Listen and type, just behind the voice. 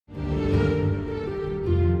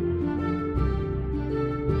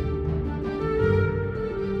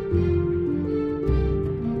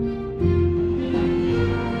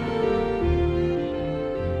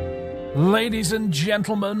Ladies and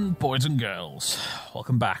gentlemen, boys and girls,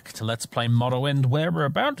 welcome back to Let's Play Morrowind, where we're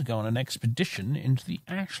about to go on an expedition into the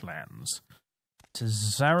Ashlands to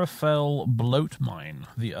Zarafel Bloat Mine,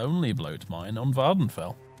 the only bloat mine on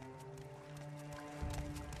Vardenfell.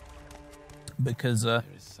 Because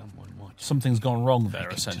something's gone wrong there,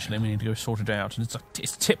 essentially, and we need to go sort it out. And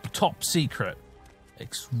it's tip-top secret.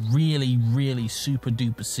 It's really, really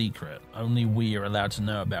super-duper secret. Only we are allowed to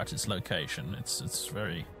know about its location. It's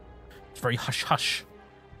very hush-hush,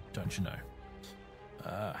 don't you know?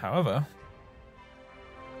 However,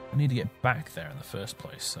 I need to get back there in the first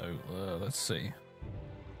place, so let's see.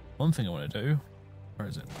 One thing I want to do... Where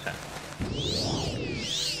is it? There.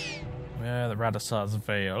 Where the Radisar's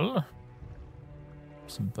Veil.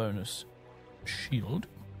 Some bonus shield.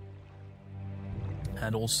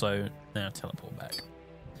 And also, now teleport back.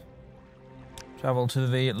 Travel to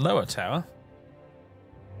the lower tower.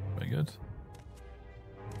 Very good.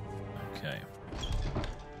 Okay.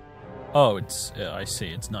 Oh, it's... I see,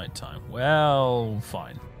 it's nighttime. Well,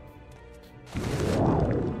 fine.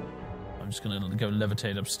 I'm just going to go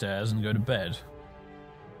levitate upstairs and go to bed.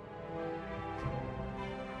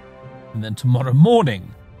 And then tomorrow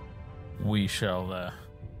morning, we shall...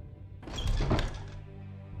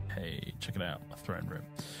 Hey, check it out, my throne room.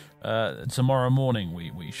 Tomorrow morning,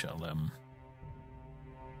 we shall...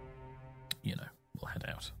 You know, we'll head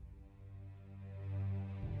out.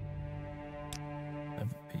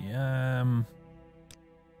 11 PM.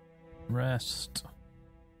 Rest.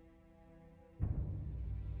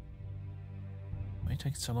 Why are you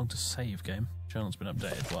taking so long to save, game? Journal's been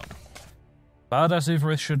updated. What? Bardas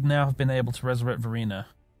Uvirith should now have been able to resurrect Verena.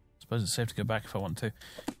 Suppose it's safe to go back if I want to.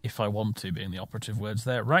 If I want to, being the operative words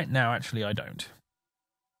there. Right now, actually, I don't.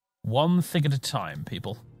 One thing at a time,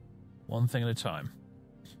 people. One thing at a time.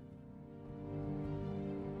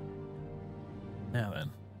 Now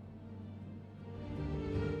then.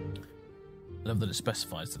 I love that it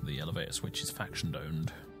specifies that the elevator switch is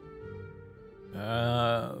faction-owned.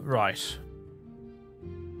 Right.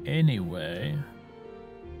 Anyway...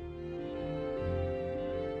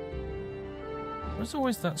 There's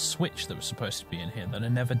always that switch that was supposed to be in here that I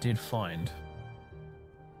never did find.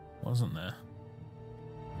 Wasn't there?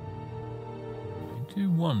 I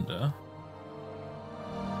do wonder...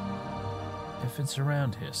 if it's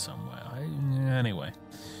around here somewhere. Anyway.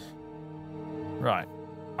 Right.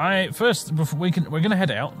 Before we're gonna head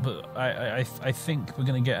out, but I think we're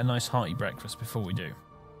gonna get a nice hearty breakfast before we do.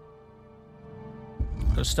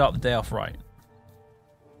 Gotta start the day off right.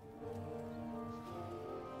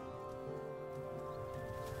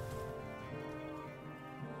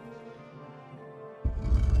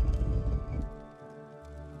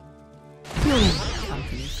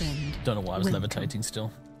 Don't know why I was levitating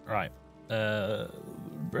still. Right.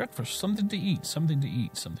 Breakfast, something to eat, something to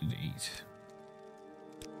eat, something to eat.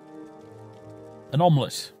 An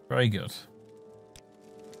omelette, very good.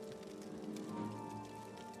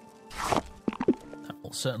 That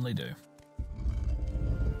will certainly do.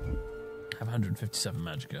 Have 157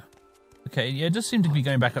 magicka. Okay, yeah, it does seem to be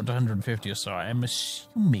going back up to 150 or so. I am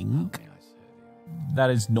assuming that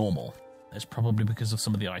is normal. It's probably because of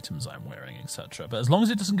some of the items I'm wearing, etc. But as long as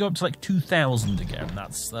it doesn't go up to like 2,000 again,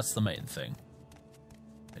 that's the main thing.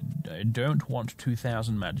 I don't want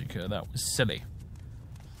 2,000 magicka. That was silly.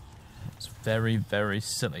 It's very, very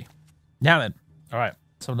silly. Now then, alright,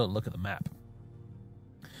 let's have a little look at the map.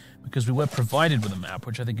 Because we were provided with a map,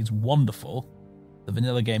 which I think is wonderful. The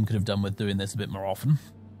vanilla game could have done with doing this a bit more often.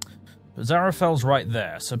 But Zarafel's right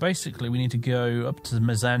there, so basically we need to go up to the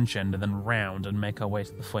Mezanchend and then round and make our way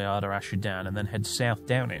to the Foyada Ashudan and then head south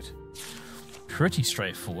down it. Pretty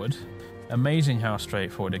straightforward. Amazing how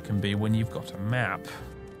straightforward it can be when you've got a map.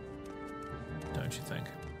 Don't you think?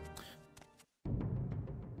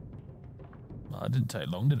 Well, it didn't take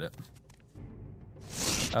long, did it?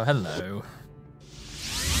 Oh, hello.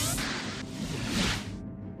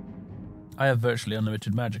 I have virtually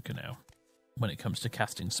unlimited magicka now. When it comes to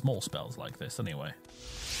casting small spells like this, anyway.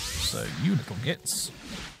 So, you little gits.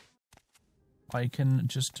 I can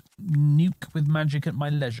just nuke with magic at my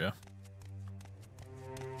leisure.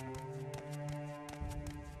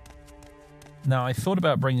 Now, I thought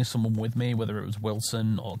about bringing someone with me, whether it was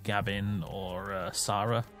Wilson or Gavin or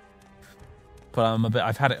Sarah. But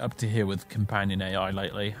I've had it up to here with companion AI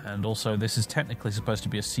lately, and also this is technically supposed to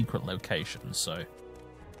be a secret location, so...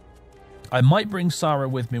 I might bring Sarah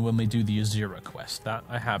with me when we do the Azura quest. That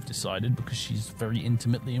I have decided, because she's very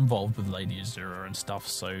intimately involved with Lady Azura and stuff,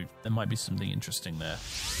 so there might be something interesting there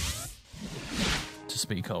to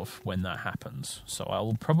speak of when that happens. So I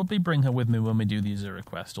will probably bring her with me when we do the Azura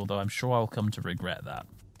quest, although I'm sure I'll come to regret that.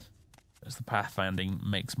 as the pathfinding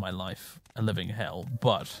makes my life a living hell,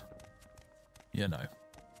 but, you know,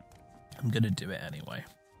 I'm going to do it anyway.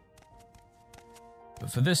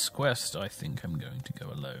 But for this quest, I think I'm going to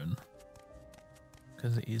go alone,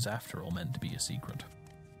 because it is, after all, meant to be a secret.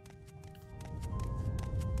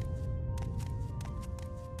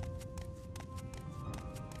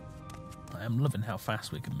 I am loving how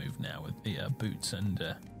fast we can move now with the boots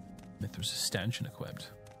and Mithras' stanchion equipped.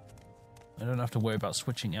 I don't have to worry about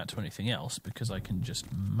switching out to anything else because I can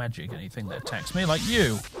just magic anything that attacks me, like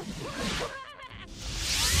you.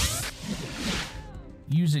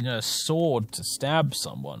 Using a sword to stab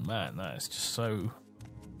someone, man, that is just so...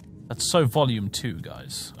 That's so volume 2,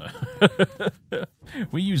 guys.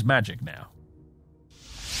 We use magic now.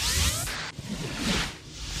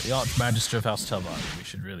 The Archmagister of House Telvanni, we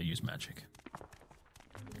should really use magic.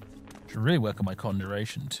 Should really work on my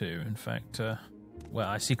conjuration too. In fact, well,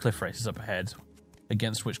 I see cliff races up ahead,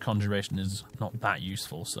 against which conjuration is not that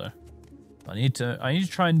useful. So I need to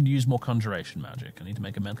try and use more conjuration magic. I need to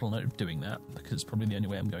make a mental note of doing that because it's probably the only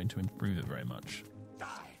way I'm going to improve it very much.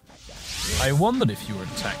 I wondered if you would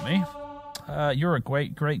attack me. You're a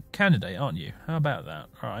great candidate, aren't you? How about that?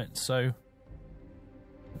 All right. So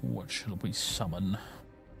what shall we summon?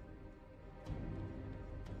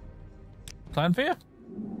 Clanfear?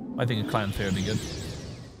 I think a Clanfear would be good.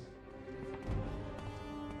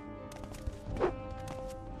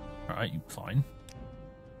 Alright, fine.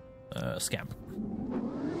 Scamp.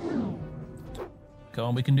 Go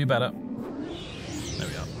on, we can do better. There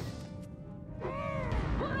we are.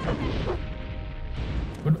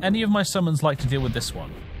 Would any of my summons like to deal with this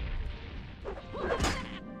one?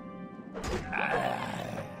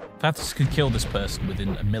 Pathos could kill this person within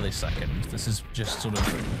a millisecond. This is just sort of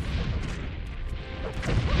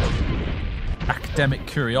academic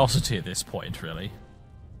curiosity at this point, really.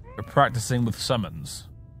 We're practicing with summons.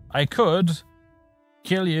 I could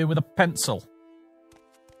kill you with a pencil.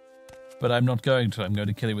 But I'm not going to. I'm going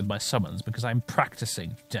to kill you with my summons because I'm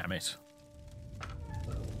practicing, damn it.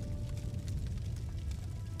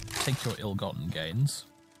 Take your ill-gotten gains,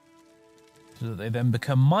 so that they then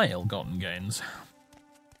become my ill-gotten gains.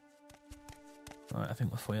 Right, I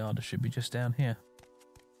think the Foyarda should be just down here.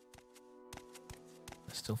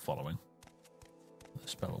 They're still following. The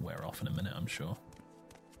spell will wear off in a minute, I'm sure.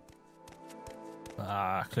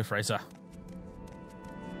 Ah, Cliff Racer.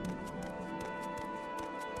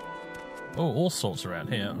 Oh, all sorts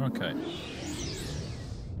around here. Okay.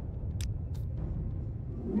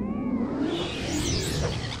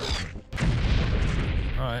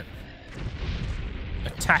 Alright.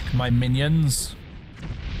 Attack my minions.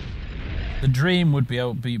 The dream would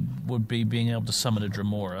be being able to summon a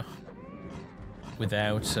Dremora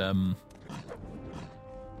without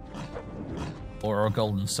or a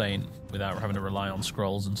Golden Saint without having to rely on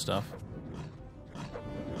scrolls and stuff.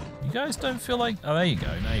 You guys don't feel like... Oh, there you go.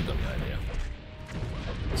 Now you've got the idea.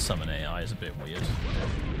 Summon AI is a bit weird.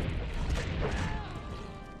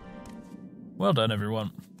 Well done,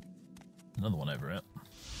 everyone. Another one over it.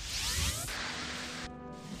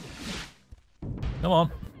 Come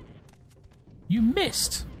on. You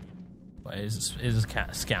missed! Well, it is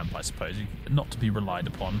a scamp, I suppose. Not to be relied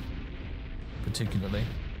upon, particularly.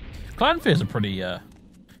 Clanfears are pretty...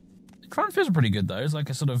 Clanfears are pretty good, though. It's like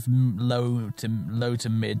a sort of low to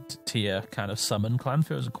mid-tier kind of summon.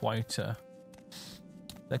 Clanfears are quite...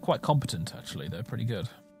 they're quite competent, actually. They're pretty good.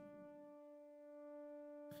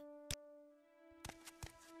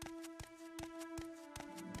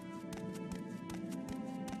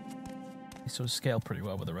 They sort of scale pretty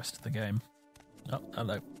well with the rest of the game. Oh,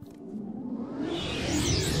 hello.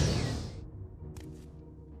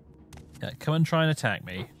 Yeah, come and try and attack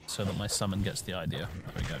me so that my summon gets the idea.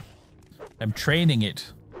 There we go. I'm training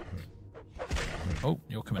it. Oh,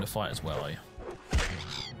 you're coming to fight as well, are you?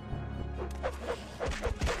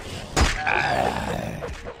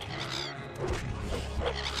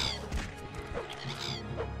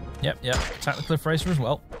 Yep. Attack the Cliff Racer as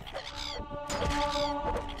well.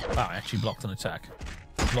 Wow, I actually blocked an attack.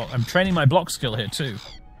 I'm training my block skill here too.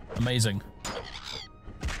 Amazing.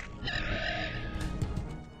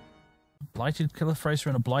 Blighted Cliff Racer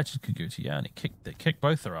and a Blighted Kaguti. Yeah, and it kicked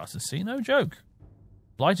both their asses. See, no joke.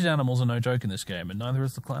 Blighted animals are no joke in this game, and neither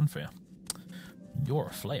is the Clanfear. You're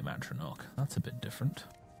a Flame Atronach. That's a bit different.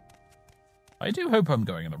 I do hope I'm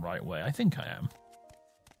going in the right way. I think I am.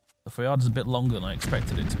 The Foyarda's a bit longer than I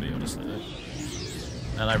expected it to be, honestly.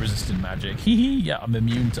 And I resisted magic. Hee. Yeah, I'm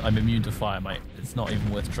immune to fire, mate. It's not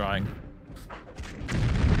even worth trying.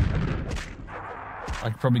 I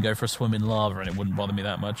could probably go for a swim in lava and it wouldn't bother me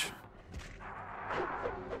that much.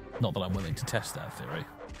 Not that I'm willing to test that theory.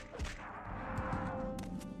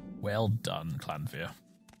 Well done, Clanfear.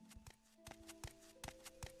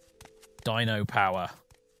 Dino power.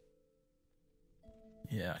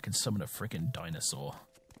 Yeah, I can summon a freaking dinosaur.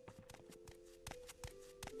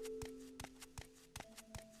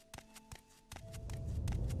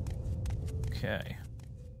 Okay.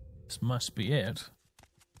 This must be it.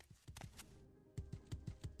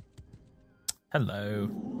 Hello.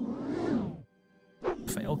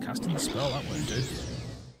 Fail casting a spell, that won't do.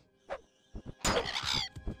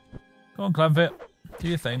 Come on, Clanfear. Do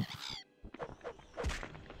your thing.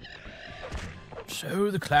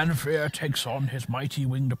 So the Clanfear takes on his mighty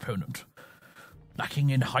winged opponent.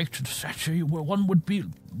 Lacking in height and stature, one would be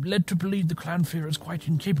led to believe the Clanfear is quite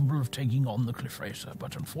incapable of taking on the Cliff Racer,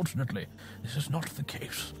 but unfortunately, this is not the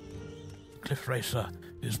case. The Cliff Racer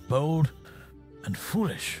is bold and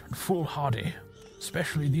foolish and foolhardy,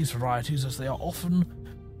 especially these varieties as they are often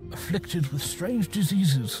afflicted with strange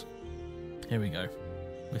diseases. Here we go.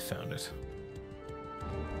 We found it.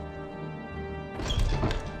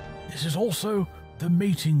 This is also the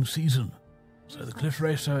mating season, so the Cliff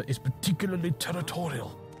Racer is particularly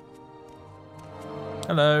territorial.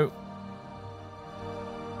 Hello.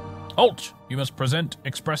 Halt! You must present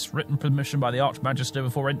express written permission by the Archmagister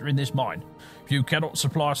before entering this mine. If you cannot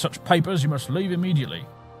supply such papers, you must leave immediately.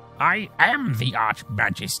 I am the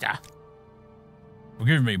Archmagister.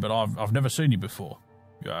 Forgive me, but I've never seen you before.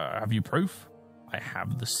 Have you proof? I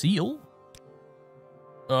have the seal.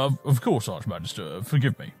 Of course, Archmagister.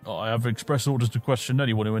 Forgive me. I have express orders to question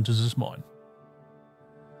anyone who enters this mine.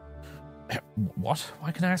 What?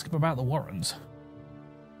 Why can I ask him about the Warrens?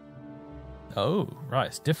 Oh, right,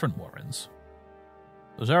 it's different Warrens.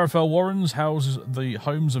 The Zarafel Warrens house the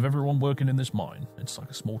homes of everyone working in this mine. It's like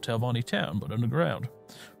a small Telvanni town, but underground.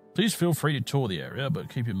 Please feel free to tour the area, but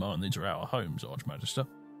keep in mind these are our homes, Archmagister.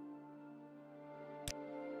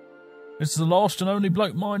 It's the last and only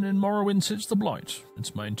bloat mine in Morrowind since the Blight.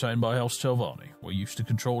 It's maintained by House Telvanni. We used to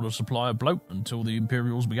control the supply of bloat until the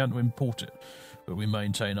Imperials began to import it, but we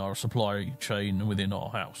maintain our supply chain within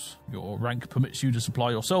our house. Your rank permits you to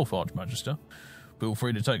supply yourself, Archmagister. Feel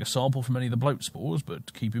free to take a sample from any of the bloat spores,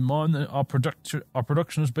 but keep in mind that our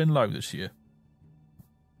production has been low this year.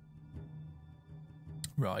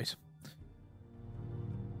 Right.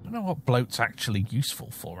 I don't know what bloat's actually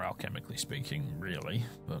useful for, alchemically speaking, really,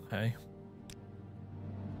 but hey.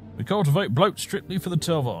 We cultivate bloat strictly for the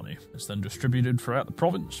Telvanni. It's then distributed throughout the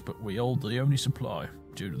province, but we hold the only supply.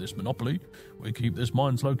 Due to this monopoly, we keep this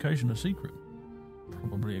mine's location a secret.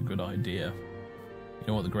 Probably a good idea. You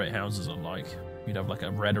know what the Great Houses are like. You'd have like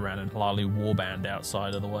a Red Around and Hlali warband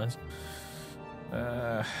outside otherwise.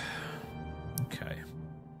 Okay.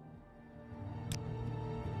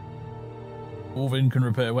 Orvin can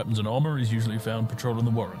repair weapons and armor. He's usually found patrolling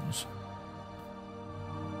the Warrens.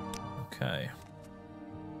 Okay.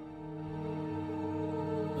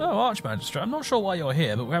 Oh, Archmagister, I'm not sure why you're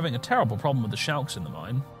here, but we're having a terrible problem with the Shalks in the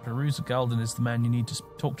mine. Veruza Galden is the man you need to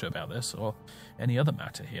talk to about this, or any other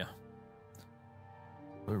matter here.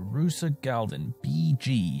 Veruza Galden,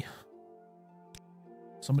 BG.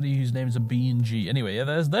 Somebody whose name's a B and G. Anyway, yeah,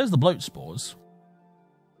 there's the bloat spores.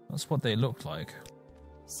 That's what they look like.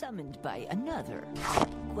 Summoned by another.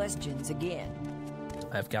 Questions again.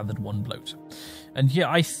 I have gathered one bloat. And yeah,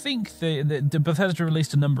 I think the Bethesda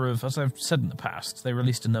released a number of, as I've said in the past, they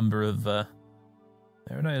released a number of, there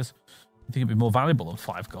it is. I think it'd be more valuable than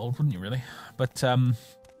 5 gold, wouldn't you really? But, they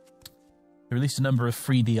released a number of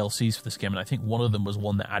free DLCs for this game, and I think one of them was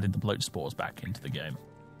one that added the bloat spores back into the game.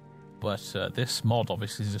 But this mod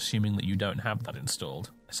obviously is assuming that you don't have that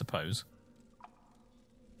installed, I suppose.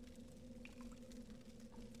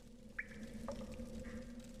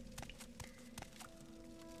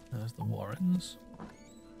 There's the Warrens.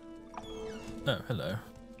 Oh, hello.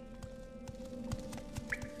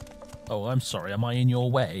 Oh, I'm sorry. Am I in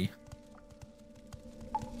your way?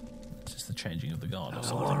 It's just the changing of the guard or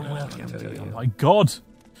something. Oh my god!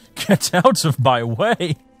 Get out of my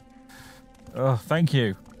way! Oh, thank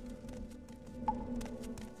you.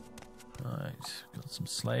 Right, got some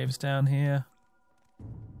slaves down here.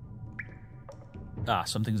 Ah,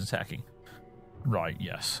 something's attacking. Right,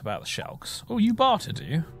 yes, about the Shalks. Oh, you barter, do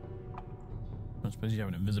you? I suppose you have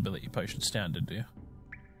an invisibility potion standard, do you?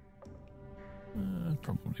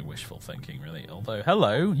 Probably wishful thinking, really. Although,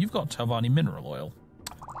 hello, you've got Telvanni mineral oil.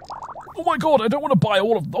 Oh my god, I don't want to buy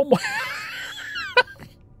all of them.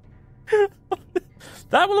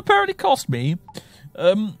 That will apparently cost me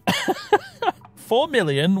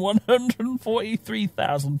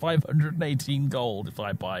 4,143,518 gold if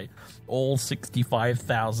I buy all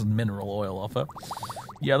 65,000 mineral oil off her.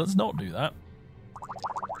 Yeah, let's not do that.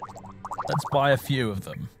 Let's buy a few of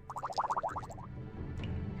them.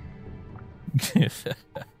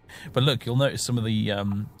 But look, you'll notice some of the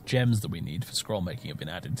gems that we need for scroll making have been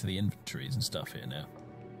added to the inventories and stuff here now.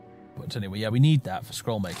 But anyway, yeah, we need that for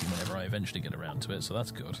scroll making whenever I eventually get around to it, so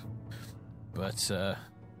that's good. But,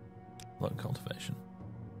 look, cultivation.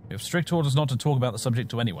 We have strict orders not to talk about the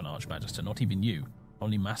subject to anyone, Archmagister, not even you.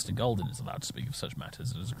 Only Master Golden is allowed to speak of such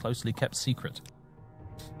matters. It is a closely kept secret.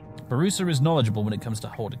 Barusa is knowledgeable when it comes to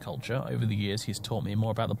horticulture. Over the years, he has taught me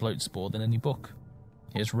more about the bloat spore than any book.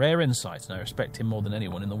 He has rare insight, and I respect him more than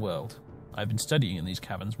anyone in the world. I've been studying in these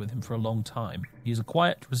caverns with him for a long time. He is a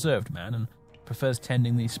quiet, reserved man, and prefers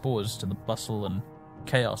tending these spores to the bustle and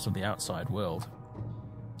chaos of the outside world.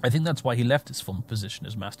 I think that's why he left his former position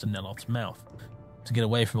as Master Neloth's mouth, to get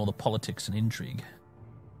away from all the politics and intrigue.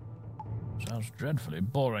 Sounds dreadfully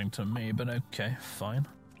boring to me, but okay, fine.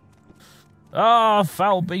 Ah,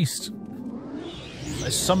 foul beast! I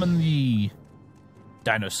summon the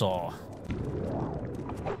dinosaur.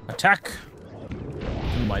 Attack!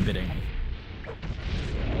 Do my bidding.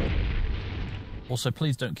 Also,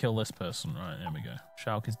 please don't kill this person. Right, there we go.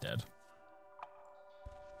 Shalk is dead.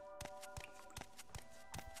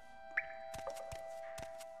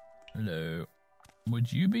 Hello.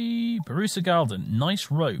 Would you be... Barusa Galden.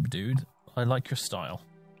 Nice robe, dude. I like your style.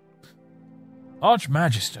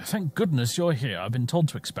 Archmagister, thank goodness you're here. I've been told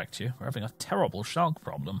to expect you. We're having a terrible shark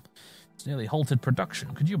problem. It's nearly halted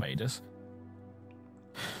production. Could you aid us?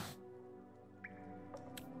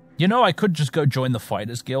 You know, I could just go join the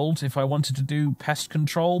Fighters Guild if I wanted to do pest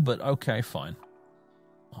control, but okay, fine.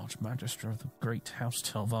 Archmagister of the Great House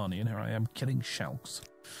Telvanni, and here I am killing Shalks.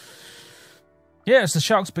 Yes, the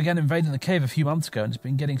Shalks began invading the cave a few months ago, and it's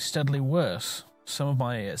been getting steadily worse. Some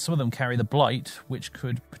of them carry the blight, which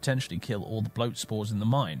could potentially kill all the bloat spores in the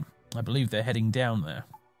mine. I believe they're heading down there.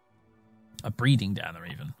 Breeding down there,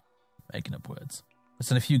 even. Making up words. I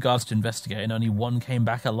sent a few guards to investigate, and only one came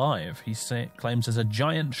back alive. He claims there's a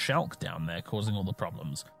giant Shalk down there causing all the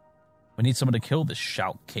problems. We need someone to kill this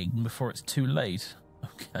Shalk king before it's too late.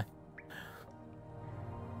 Okay.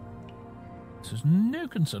 This is no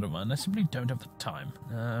concern of mine. I simply don't have the time.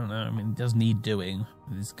 No, I mean, it does need doing.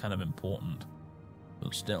 It is kind of important.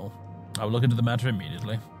 But still, I will look into the matter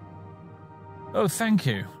immediately. Oh, thank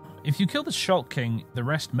you. If you kill the Shalk king, the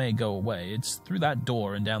rest may go away. It's through that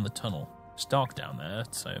door and down the tunnel. It's dark down there,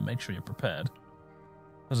 so make sure you're prepared.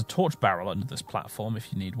 There's a torch barrel under this platform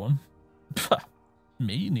if you need one. Pah!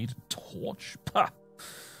 Me need a torch? Pah!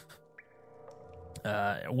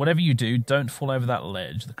 Whatever you do, don't fall over that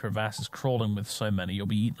ledge. The crevasse is crawling with so many, you'll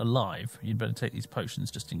be eaten alive. You'd better take these potions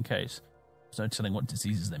just in case. There's no telling what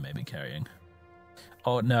diseases they may be carrying.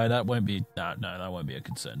 Oh, no, that won't be... No, that won't be a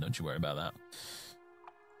concern. Don't you worry about that.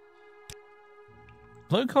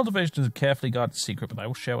 Bloat cultivation is a carefully guarded secret, but I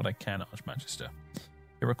will share what I can, Archmagister.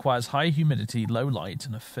 It requires high humidity, low light,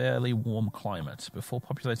 and a fairly warm climate. Before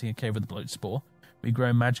populating a cave with the bloat spore, we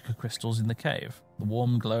grow magica crystals in the cave. The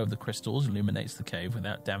warm glow of the crystals illuminates the cave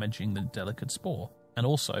without damaging the delicate spore, and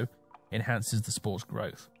also enhances the spore's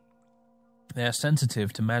growth. They are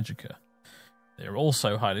sensitive to magica. They are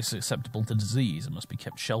also highly susceptible to disease and must be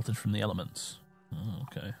kept sheltered from the elements. Oh,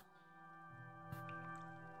 okay.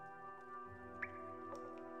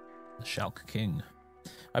 The Shalk King.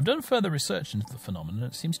 I've done further research into the phenomenon.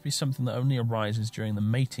 It seems to be something that only arises during the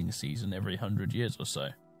mating season every 100 years or so.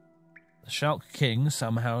 The Shalk King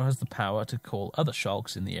somehow has the power to call other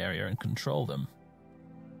Shalks in the area and control them.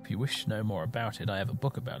 If you wish to know more about it, I have a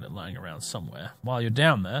book about it lying around somewhere. While you're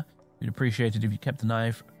down there, we'd appreciate it if you kept an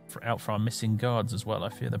eye out for our missing guards as well. I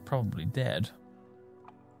fear they're probably dead.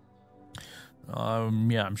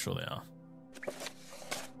 Yeah, I'm sure they are.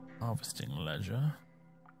 Harvesting leisure.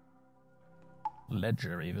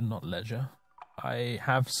 Ledger even, not leisure. I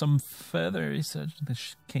have some further research into the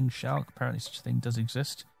King Shalk. Apparently such a thing does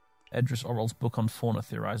exist. Edris Orwell's book on fauna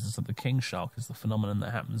theorizes that the King Shalk is the phenomenon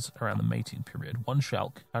that happens around the mating period. One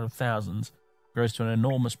Shalk, out of thousands, grows to an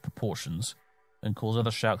enormous proportions and calls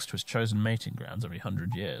other Shalks to its chosen mating grounds every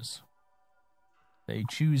 100 years. They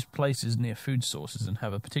choose places near food sources and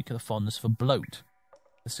have a particular fondness for bloat.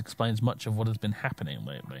 This explains much of what has been happening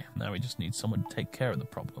lately. Now we just need someone to take care of the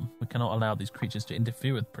problem. We cannot allow these creatures to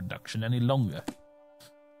interfere with production any longer.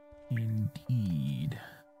 Indeed.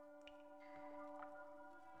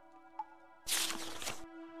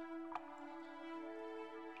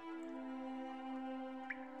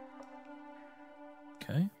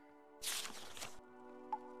 Okay.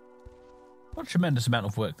 What a tremendous amount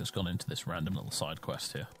of work that's gone into this random little side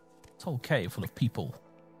quest here. This whole cave full of people,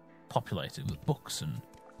 populated with books and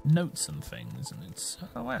notes and things, and it's...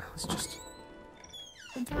 oh wow, it's just...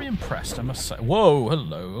 I'm very impressed, I must say. Whoa,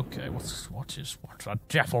 hello, okay, what the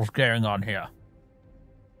devil's going on here?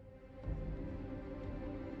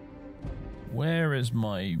 Where is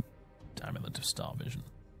my Amulet of Star Vision?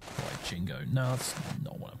 Right, Jingo. No, that's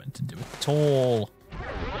not what I meant to do at all.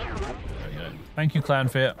 There we go. Thank you,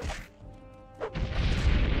 Clanfear.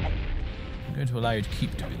 I'm going to allow you to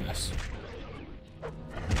keep doing this.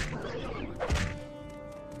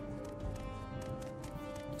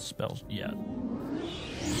 Spells, yeah.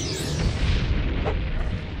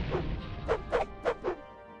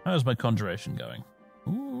 How's my conjuration going?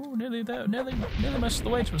 Ooh, nearly there. Nearly most of the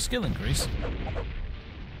way to a skill increase.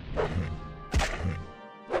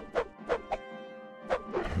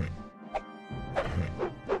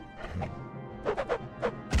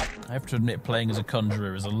 I have to admit, playing as a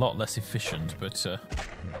conjurer is a lot less efficient, but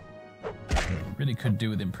really could do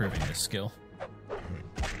with improving this skill.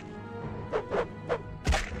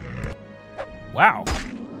 Wow!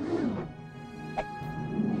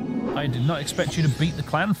 I did not expect you to beat the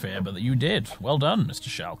Clanfear, but you did. Well done, Mr.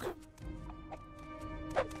 Shalk.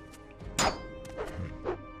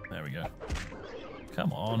 There we go.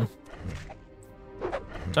 Come on.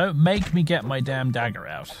 Don't make me get my damn dagger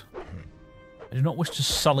out. I do not wish to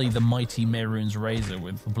sully the mighty Mehrunes razor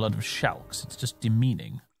with the blood of Shalks. It's just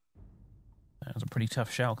demeaning. That was a pretty tough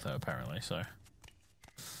Shalk, though, apparently, so...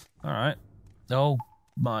 Alright. Oh,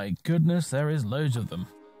 my goodness, there is loads of them.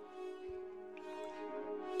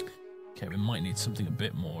 Okay, we might need something a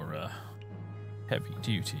bit more heavy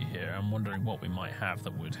duty here. I'm wondering what we might have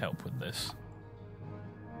that would help with this.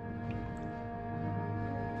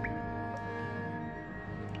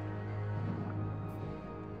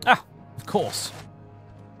 Ah, of course.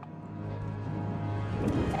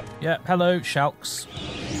 Yeah, hello, Shalks.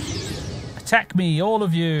 Attack me, all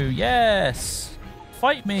of you, yes!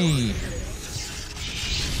 Fight me!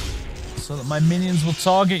 So that my minions will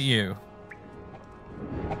target you.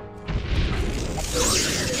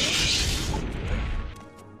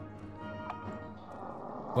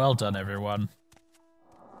 Well done, everyone.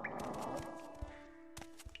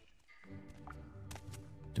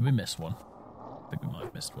 Did we miss one? I think we might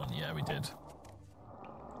have missed one. Yeah, we did.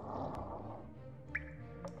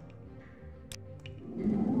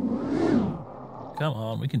 Come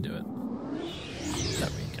on, we can do it. There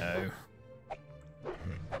we go.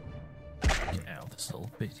 Get out this little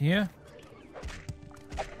bit here.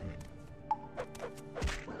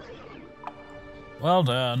 Well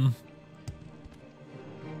done.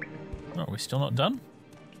 Oh, are we still not done?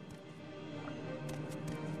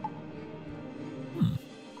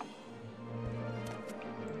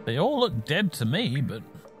 They all look dead to me, but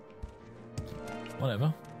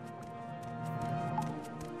whatever.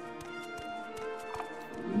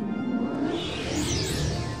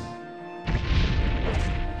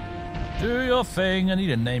 Do your thing. I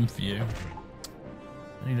need a name for you.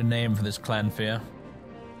 I need a name for this Clanfear.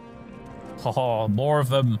 Oh, more of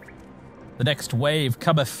them. The next wave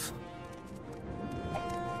cometh.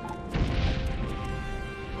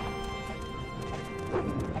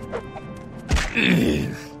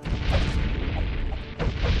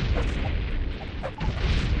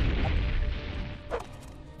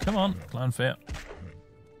 Come on, Clanfear.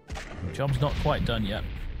 Job's not quite done yet.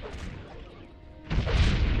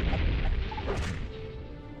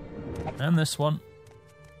 And this one.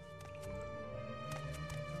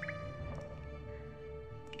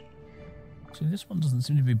 See, this one doesn't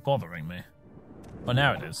seem to be bothering me. Well,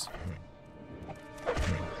 now it is.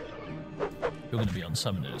 You're going to be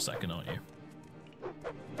unsummoned in a second, aren't you?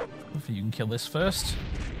 Hopefully you can kill this first.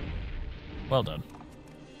 Well done.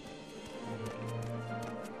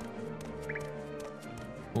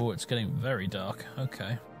 Oh, it's getting very dark.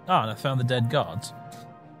 Okay. Ah, and I found the dead guards.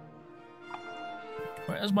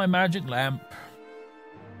 Where's my magic lamp?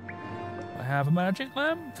 I have a magic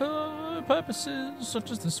lamp for purposes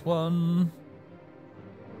such as this one.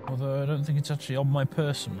 Although I don't think it's actually on my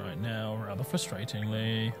person right now, rather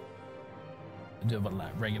frustratingly. I do have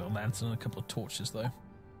a regular lantern and a couple of torches, though.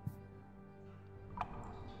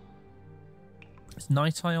 Is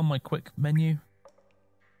Night Eye on my quick menu?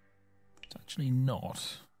 It's actually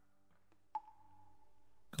not.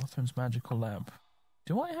 Gotham's magical lamp.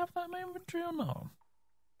 Do I have that in my inventory or not?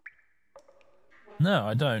 No,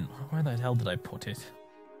 I don't. Where the hell did I put it?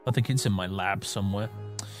 I think it's in my lab somewhere.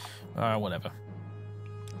 Whatever.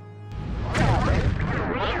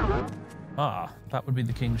 Ah, that would be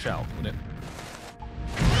the King Shalk, would it?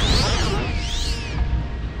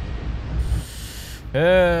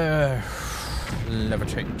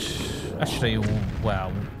 Levitate. Actually,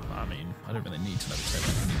 well, I mean, I don't really need to levitate.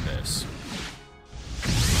 I need this.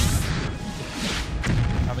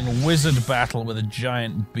 Having a wizard battle with a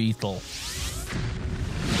giant beetle.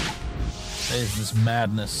 There's this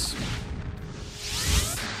madness.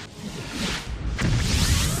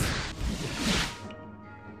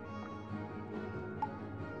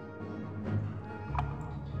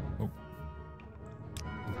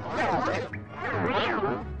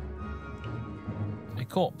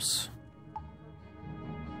 corpse.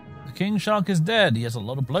 The King Shark is dead. He has a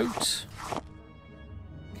lot of bloat.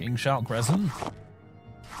 King Shark resin.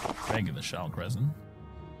 Regular Shark resin.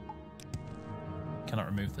 Cannot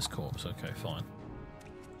remove this corpse. Okay, fine.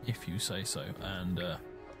 If you say so. And,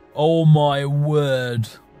 oh my word.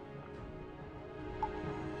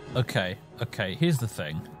 Okay, okay, here's the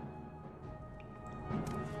thing.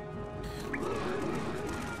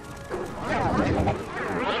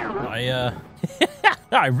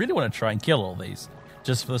 I really want to try and kill all these,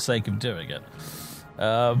 just for the sake of doing it.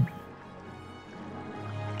 Right,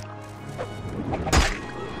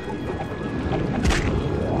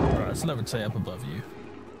 let's levitate up above you.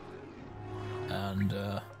 And,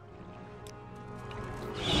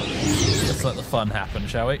 let's let the fun happen,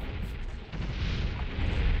 shall we?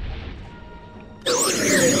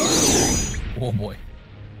 Oh boy.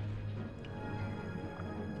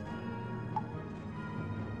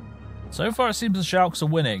 So far it seems the Shalks are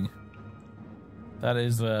winning. That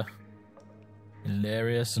is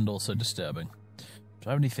hilarious and also disturbing. Do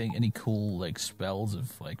I have any cool like spells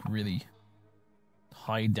of like really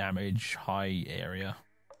high damage, high area?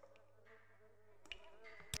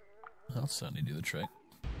 That'll certainly do the trick.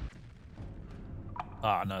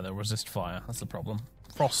 Ah no, they'll resist fire. That's the problem.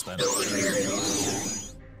 Frost then.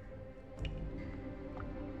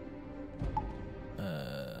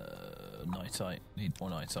 Nightite. Need more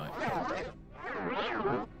nightite.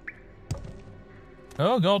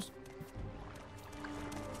 Oh god.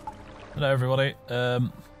 Hello everybody.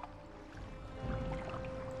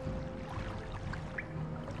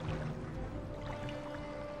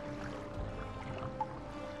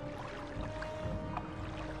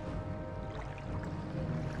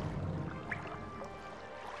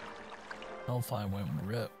 Hellfire won't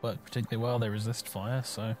work particularly well. They resist fire,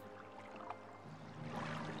 so.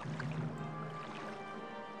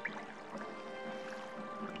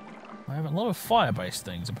 I have a lot of fire-based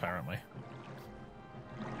things, apparently.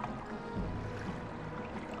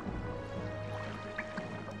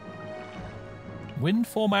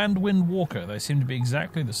 Windform and Windwalker, they seem to be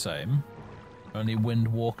exactly the same. Only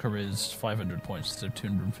Windwalker is 500 points instead of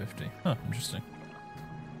 250. Huh, interesting.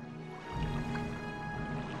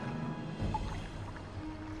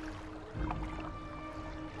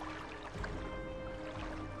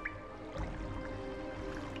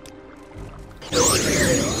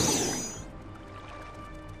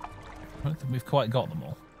 I don't think we've quite got them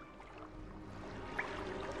all.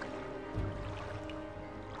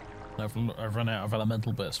 I've run out of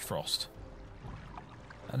Elemental Burst Frost.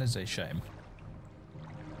 That is a shame.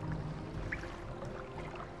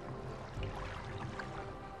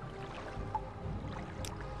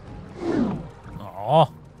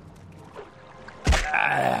 Aww.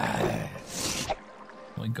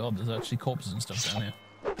 Oh my god, there's actually corpses and stuff down here.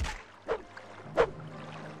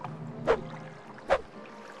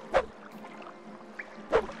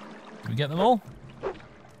 Did we get them all?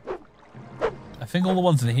 I think all the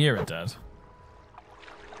ones in here are dead.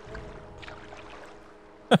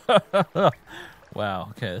 Wow,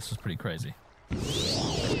 okay, this was pretty crazy.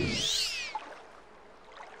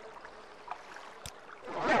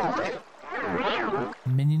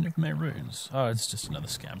 Minion of Maroons. Oh, it's just another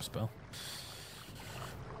scam spell.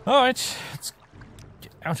 Alright, let's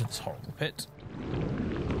get out of this horrible pit.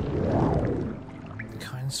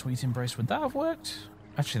 Kind sweet embrace, would that have worked?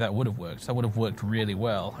 Actually, that would have worked. That would have worked really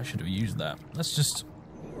well. I should have used that. Let's just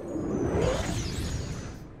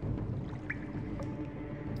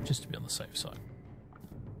to be on the safe side.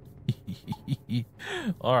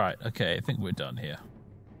 Alright, okay, I think we're done here.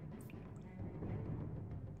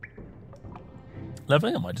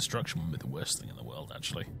 Leveling up my destruction would be the worst thing in the world,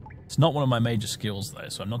 actually. It's not one of my major skills, though,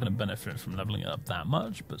 so I'm not going to benefit from leveling it up that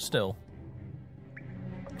much, but still.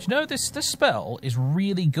 Do you know, this spell is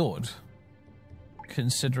really good,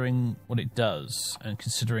 considering what it does, and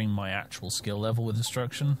considering my actual skill level with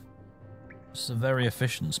destruction. It's a very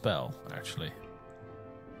efficient spell, actually.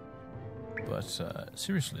 But,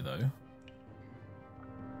 seriously, though,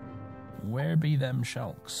 where be them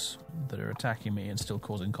Shalks that are attacking me and still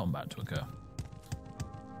causing combat to occur?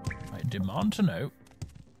 I demand to know.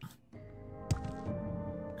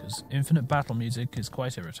 Because infinite battle music is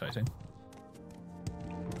quite irritating.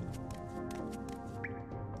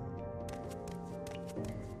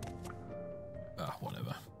 Ah,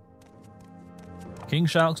 whatever. King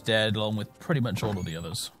Shalk's dead, along with pretty much all of the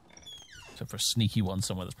others. Except for a sneaky one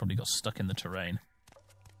somewhere that's probably got stuck in the terrain.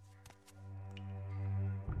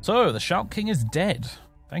 So, the Shalk King is dead.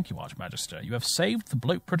 Thank you, Archmagister. You have saved the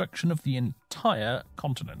bloat production of the entire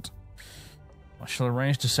continent. I shall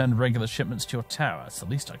arrange to send regular shipments to your tower. That's the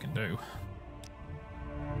least I can do.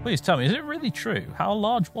 Please tell me, is it really true? How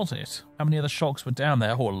large was it? How many other Shalks were down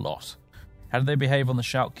there? Or a lot? How did they behave on the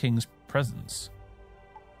Shalk King's presence?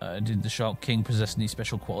 Did the Shalk King possess any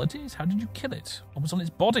special qualities? How did you kill it? What was on its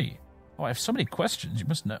body? Oh, I have so many questions. You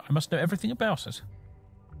must know. I must know everything about it.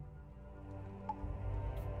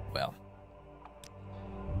 Well.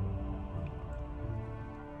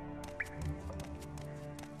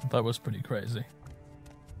 That was pretty crazy.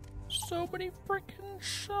 So many freaking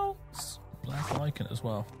Shalks. Black lichen as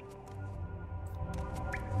well.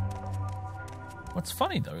 What's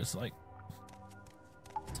funny though is like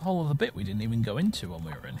it's a whole other bit we didn't even go into when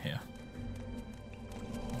we were in here.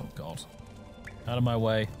 Oh god. Out of my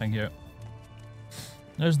way, thank you.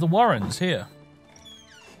 There's the Warrens here.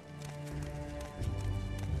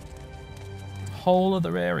 Whole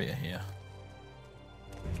other area here.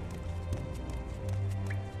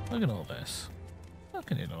 Look at all this.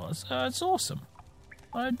 Look at it all. It's awesome.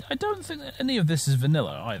 I don't think that any of this is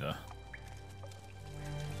vanilla either.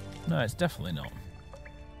 No, it's definitely not.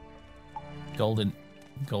 Golden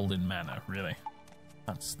Manor, really.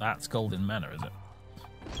 That's Golden Manor, is it?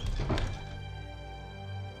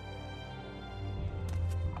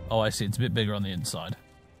 Oh, I see. It's a bit bigger on the inside.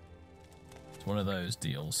 It's one of those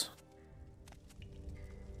deals.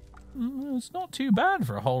 It's not too bad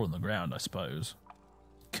for a hole in the ground, I suppose.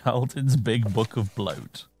 Carlton's Big Book of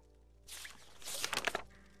Bloat.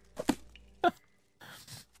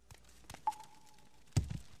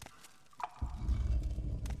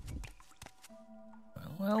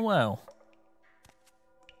 Well.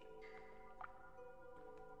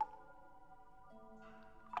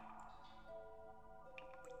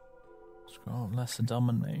 Scroll of Lesser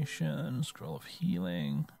Domination, Scroll of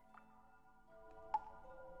Healing.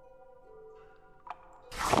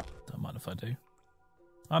 Don't mind if I do.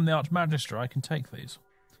 I'm the Archmagister, I can take these.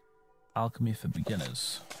 Alchemy for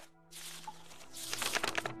Beginners.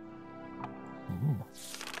 Ooh.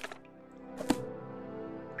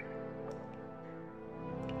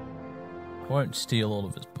 I won't steal all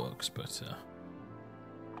of his books, but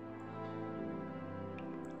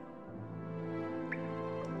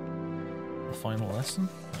the final lesson?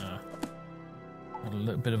 Got a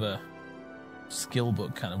little bit of a skill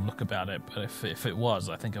book kind of look about it, but if it was,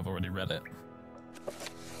 I think I've already read it.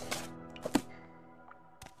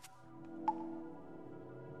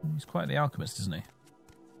 He's quite the alchemist, isn't he?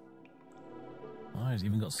 Oh, he's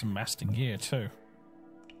even got some master gear too.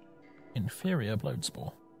 Inferior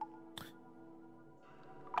Bloatspore.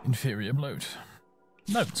 Inferior Bloat.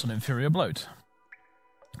 Notes on Inferior Bloat.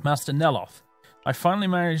 Master Neloth. I finally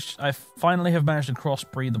have managed to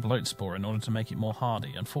crossbreed the Bloatspore in order to make it more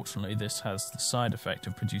hardy. Unfortunately, this has the side effect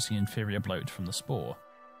of producing inferior bloat from the spore.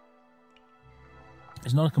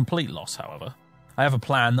 It's not a complete loss, however. I have a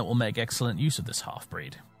plan that will make excellent use of this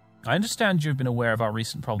half-breed. I understand you've been aware of our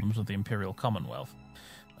recent problems with the Imperial Commonwealth.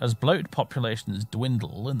 As bloat populations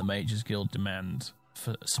dwindle and the Mages Guild demand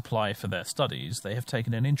supply for their studies, they have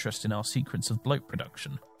taken an interest in our secrets of bloat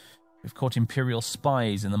production. We've caught Imperial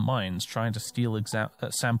spies in the mines trying to steal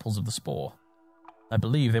samples of the spore. I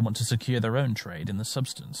believe they want to secure their own trade in the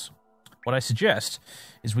substance. What I suggest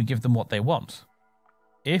is we give them what they want.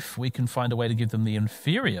 If we can find a way to give them the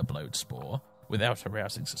inferior bloat spore without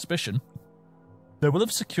arousing suspicion, they will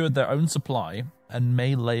have secured their own supply and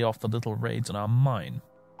may lay off the little raids on our mine.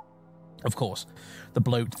 Of course, the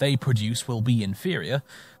bloat they produce will be inferior,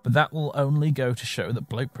 but that will only go to show that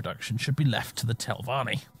bloat production should be left to the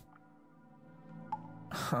Telvanni.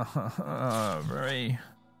 Very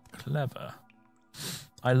clever.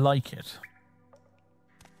 I like it.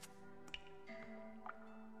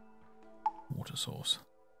 Water source.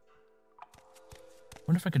 I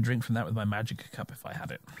wonder if I could drink from that with my magic cup if I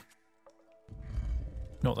had it.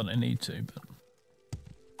 Not that I need to, but...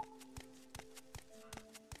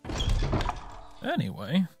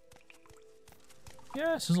 Anyway.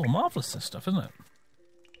 Yeah, this is all marvellous, this stuff, isn't it?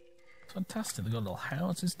 Fantastic. They've got little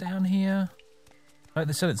houses down here. Like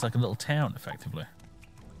they said, it's like a little town, effectively.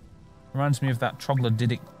 Reminds me of that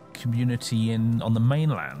troglodytic community on the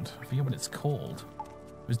mainland. I forget what it's called.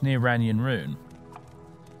 It was near Ranyan Rune.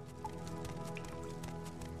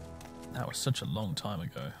 That was such a long time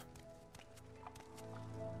ago.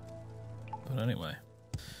 But anyway.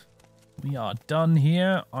 We are done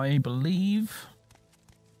here, I believe.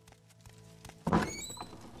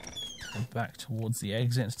 Head back towards the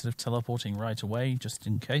exit instead of teleporting right away, just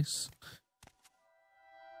in case.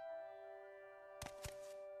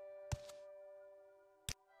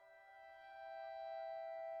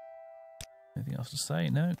 Anything else to say?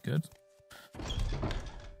 No? Good.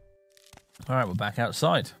 Alright, we're back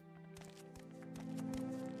outside.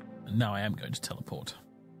 And now I am going to teleport.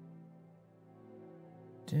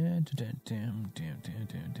 Where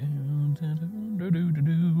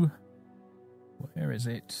is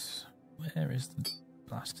it? Where is the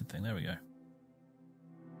blasted thing? There we go.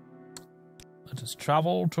 Let us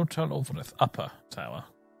travel to Overhaul upper tower,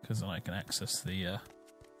 because then I can access the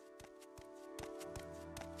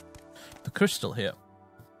crystal here.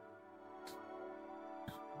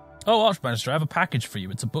 Oh, Archmagister, I have a package for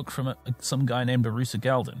you. It's a book from some guy named Arusa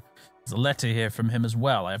Galden. There's a letter here from him as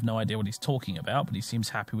well. I have no idea what he's talking about, but he seems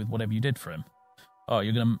happy with whatever you did for him. Oh,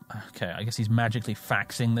 you're gonna... Okay, I guess he's magically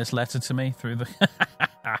faxing this letter to me through the...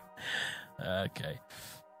 Okay.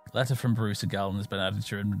 Letter from Arusa Galden has been added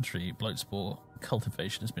to your inventory. Bloatspore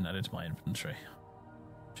cultivation has been added to my inventory.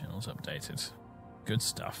 Channel's updated. Good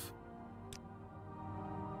stuff.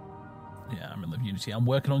 Yeah, I'm in the Unity. I'm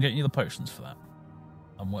working on getting you the potions for that.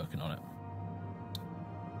 I'm working on it.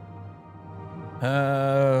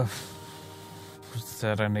 Was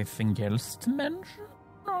there anything else to mention?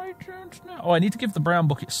 I don't know. Oh, I need to give the brown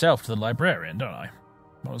book itself to the librarian, don't I?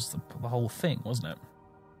 That was the whole thing, wasn't it?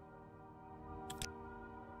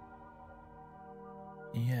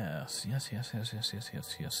 Yes.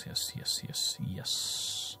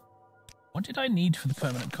 What did I need for the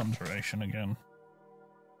permanent conjuration again?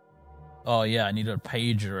 Oh yeah, I needed a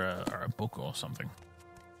page or a book or something.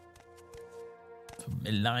 From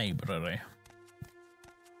the library.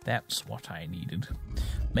 That's what I needed.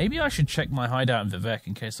 Maybe I should check my hideout in Vivek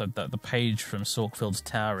in case the page from Sorkfield's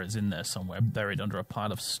Tower is in there somewhere, buried under a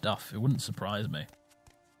pile of stuff. It wouldn't surprise me.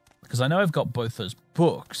 Because I know I've got both those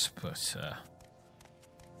books, but,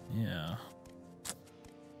 yeah.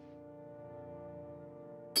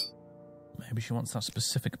 Maybe she wants that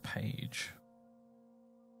specific page.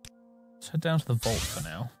 Let's head down to the vault for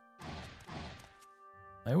now.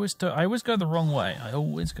 I always go the wrong way. I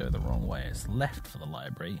always go the wrong way. It's left for the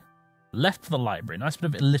library. Left for the library. Nice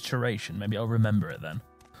bit of alliteration. Maybe I'll remember it then.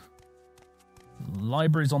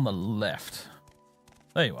 Library's on the left.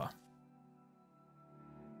 There you are.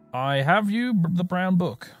 I have you the brown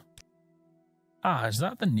book. Ah, is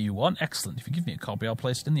that the new one? Excellent. If you give me a copy, I'll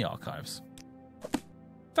place it in the archives.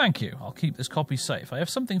 Thank you. I'll keep this copy safe. I have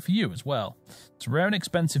something for you as well. It's a rare and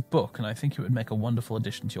expensive book, and I think it would make a wonderful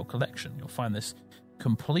addition to your collection. You'll find this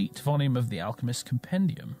complete volume of the Alchemist's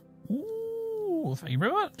Compendium. Ooh, thank you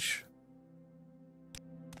very much.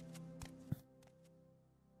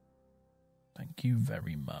 Thank you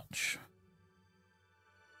very much.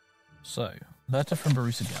 So, letter from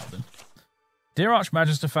Arusa Galden. Dear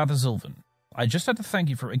Archmagister Father Zylvan, I just had to thank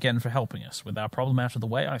you again for helping us. With our problem out of the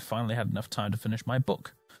way, I finally had enough time to finish my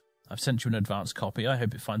book. I've sent you an advance copy. I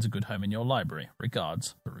hope it finds a good home in your library.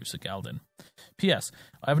 Regards, Arusa Galden. P.S.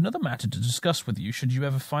 I have another matter to discuss with you should you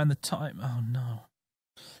ever find the time... Oh, no.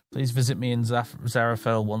 Please visit me in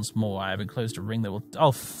Zarafel once more. I have enclosed a ring that will...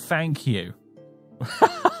 Oh, thank you.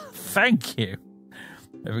 Thank you.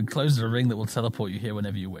 I've enclosed a ring that will teleport you here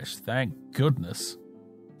whenever you wish. Thank goodness.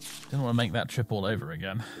 Didn't want to make that trip all over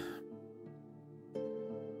again.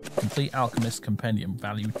 Complete Alchemist Compendium,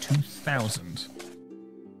 value 2,000.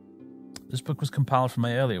 This book was compiled from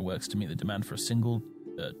my earlier works to meet the demand for a single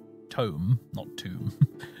tome, not tomb,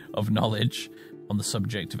 of knowledge on the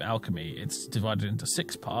subject of alchemy. It's divided into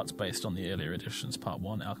 6 parts based on the earlier editions. Part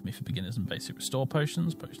 1, Alchemy for Beginners and Basic Restore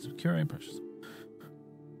Potions, Potions of Curing, Potions...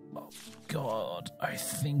 Oh, God, I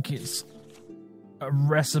think it's a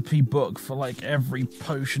recipe book for, like, every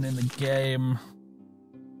potion in the game.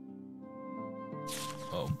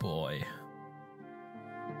 Oh, boy.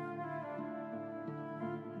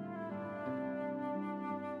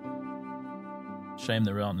 Shame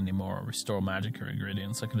there aren't any more Restore Magicka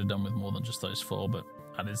ingredients. I could have done with more than just those 4, but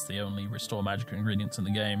that is the only Restore Magicka ingredients in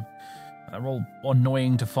the game. They're all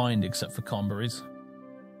annoying to find except for Conberries.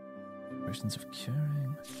 Potions of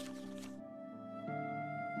Curing.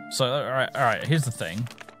 So, alright, here's the thing.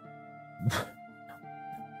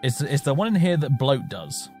 It's the one in here that bloat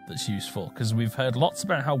does that's useful, because we've heard lots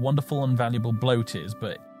about how wonderful and valuable bloat is,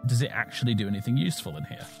 but does it actually do anything useful in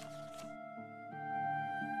here?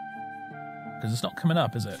 Because it's not coming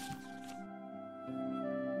up, is it?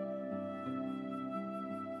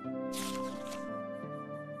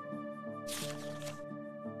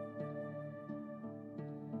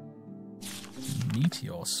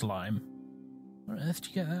 Meteor slime. Where on earth did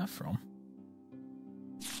you get that from?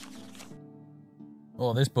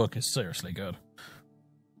 Oh, this book is seriously good.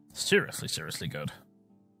 Seriously, seriously good.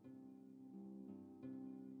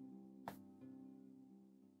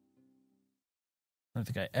 I don't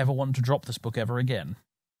think I ever want to drop this book ever again.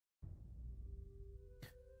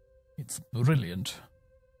 It's brilliant.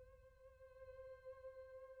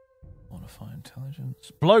 Fortify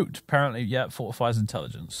intelligence. Bloat, apparently, yeah, fortifies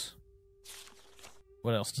intelligence.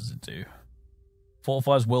 What else does it do?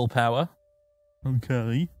 Fortifies willpower.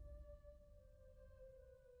 Okay.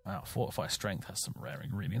 Wow, Fortify Strength has some rare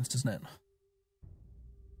ingredients, doesn't it?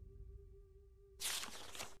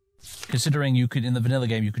 Considering you could, in the vanilla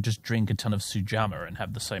game, you could just drink a ton of Sujamma and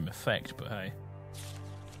have the same effect, but hey.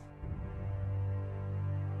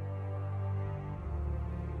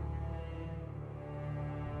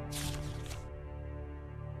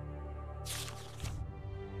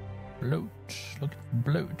 Bloat. Look at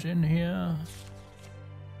bloat in here.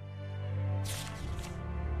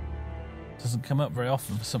 Doesn't come up very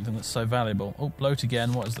often for something that's so valuable. Oh, bloat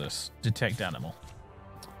again. What is this? Detect animal.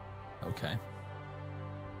 Okay.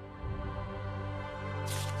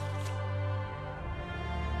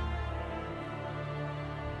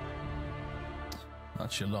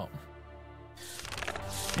 That's your lot.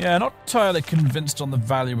 Yeah, not entirely convinced on the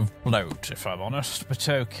value of bloat, if I'm honest, but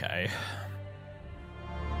okay.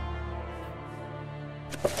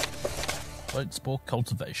 Bloat spore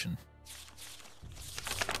cultivation.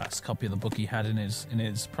 That's a copy of the book he had in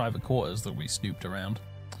his private quarters that we snooped around.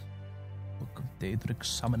 Book of Daedric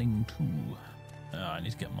Summoning 2. I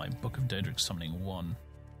need to get my Book of Daedric Summoning 1.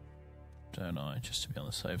 Don't I? Just to be on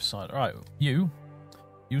the safe side. Alright, you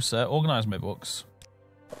sir, organise my books.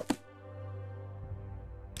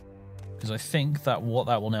 Because I think that what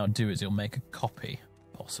that will now do is it'll make a copy,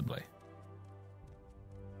 possibly.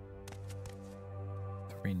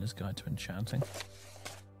 Faeryn's Guide to Enchanting.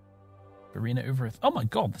 Faeryn Uvirith. Oh my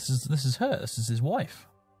god, this is her. This is his wife.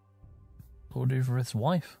 Lord Uvirith's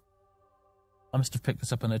wife. I must have picked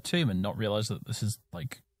this up in her tomb and not realised that this is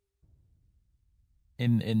like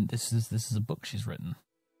this is a book she's written.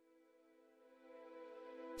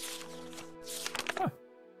 Oh.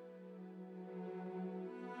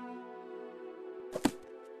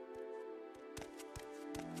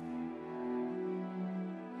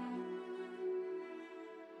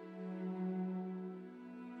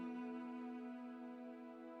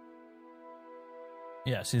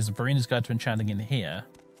 Yes, there's a Faeryn's Guide to Enchanting in here,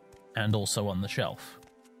 and also on the shelf.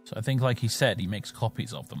 So I think, like he said, he makes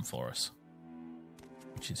copies of them for us.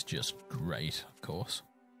 Which is just great, of course.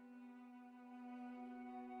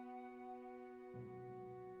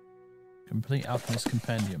 Complete Alchemist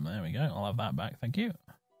Compendium. There we go. I'll have that back. Thank you.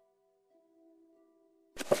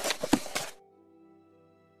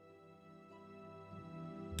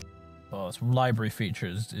 Oh, this library feature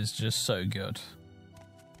is just so good.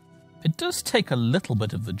 It does take a little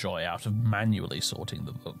bit of the joy out of manually sorting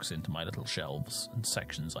the books into my little shelves and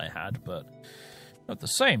sections I had, but at the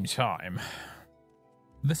same time,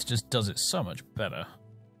 this just does it so much better.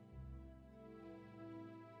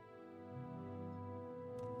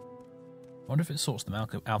 I wonder if it sorts them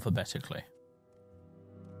alphabetically.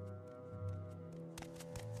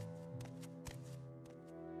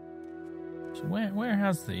 So where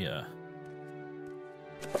has the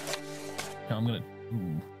No, I'm gonna...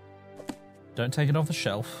 Ooh. Don't take it off the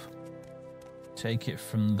shelf. Take it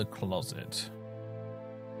from the closet.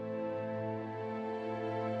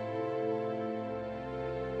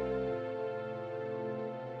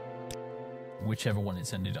 Whichever one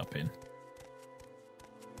it's ended up in.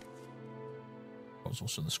 That was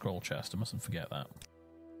also the scroll chest, I mustn't forget that.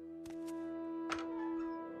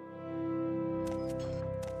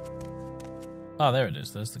 Ah, there it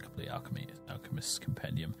is. There's the complete Alchemist's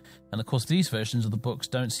Compendium. And of course, these versions of the books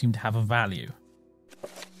don't seem to have a value.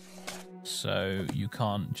 So you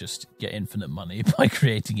can't just get infinite money by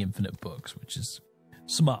creating infinite books, which is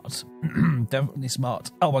smart. Definitely smart.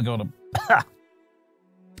 Oh my god,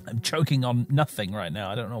 I'm choking on nothing right now.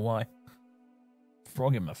 I don't know why.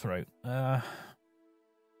 Frog in my throat.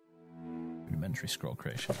 Rudimentary scroll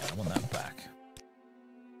creation. I want that back.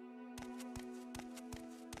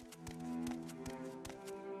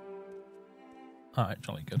 Alright,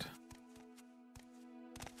 jolly good.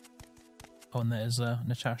 Oh, and there's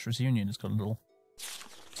Natasha's Union. It's got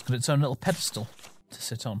its own little pedestal to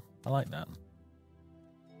sit on. I like that.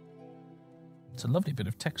 It's a lovely bit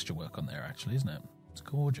of texture work on there, actually, isn't it? It's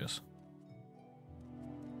gorgeous.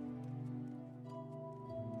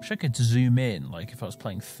 Wish I could zoom in, like if I was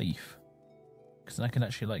playing Thief, because then I can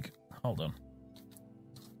actually, like, hold on,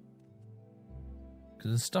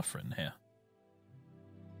 because there's stuff written here.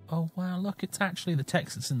 Oh, wow, look, it's actually the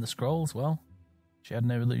text that's in the scroll as well. She had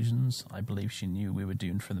no illusions. I believe she knew we were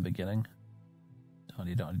doomed from the beginning.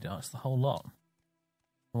 Da-de-da-de-da. It's the whole lot.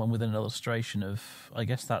 Along with an illustration of... I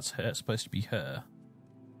guess that's her. It's supposed to be her.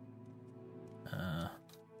 I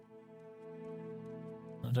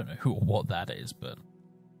don't know who or what that is, but...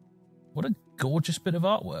 What a gorgeous bit of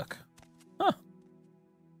artwork. Huh.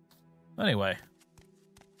 Anyway...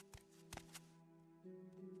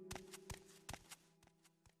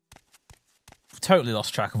 totally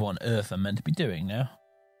lost track of what on earth I'm meant to be doing now.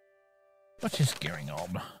 What is going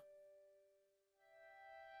on?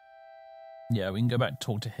 Yeah, we can go back and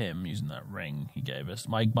talk to him using that ring he gave us.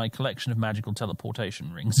 My collection of magical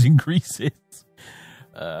teleportation rings increases.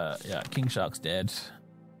 Yeah, King Shark's dead.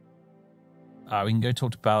 We can go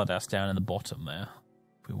talk to Baladas down in the bottom there,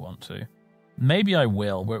 if we want to. Maybe I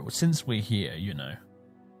will, since we're here, you know.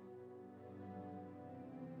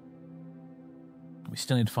 We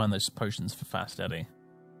still need to find those potions for Fast Eddie.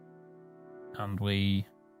 And we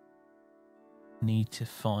need to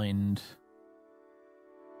find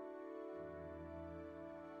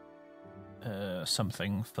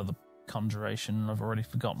something for the conjuration. I've already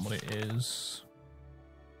forgotten what it is.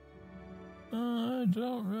 I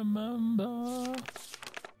don't remember. Why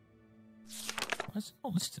is it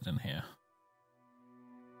not listed in here?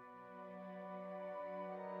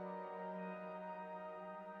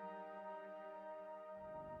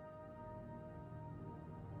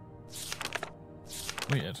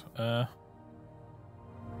 Weird. I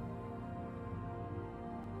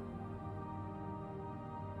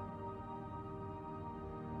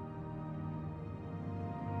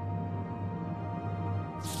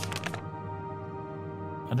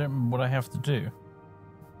don't remember what I have to do.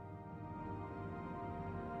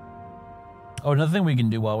 Oh, another thing we can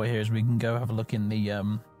do while we're here is we can go have a look in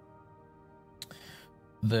the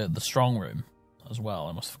strong room as well.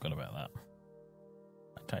 I must have forgot about that.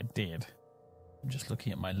 I did. I'm just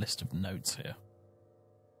looking at my list of notes here.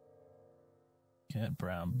 Get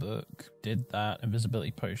brown book. Did that.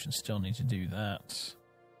 Invisibility potion. Still need to do that.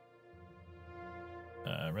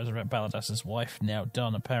 Resurrect Baladas's wife. Now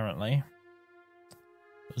done, apparently.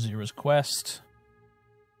 Azura's quest.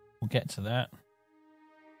 We'll get to that.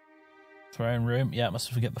 Throne room. Yeah, I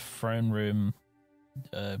must forget the throne room.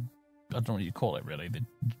 I don't know what you call it, really.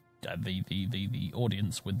 The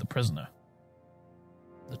audience with the prisoner.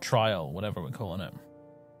 The trial, whatever we're calling it.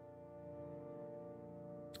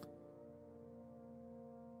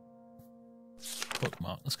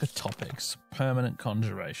 Bookmark. Let's go topics. Permanent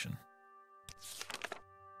conjuration.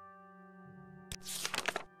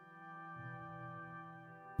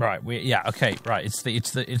 Right. Okay. Right. It's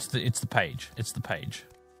the page. It's the page.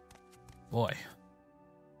 Boy,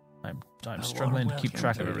 I'm struggling to keep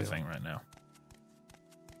track of everything right now.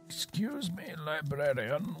 Excuse me,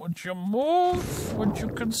 librarian. Would you move? Would you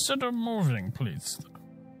consider moving, please?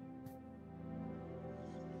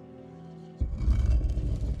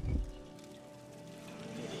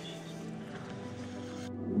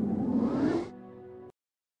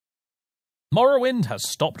 Morrowind has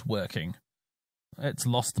stopped working. It's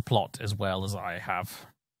lost the plot as well as I have,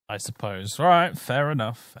 I suppose. All right, fair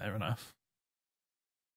enough, fair enough.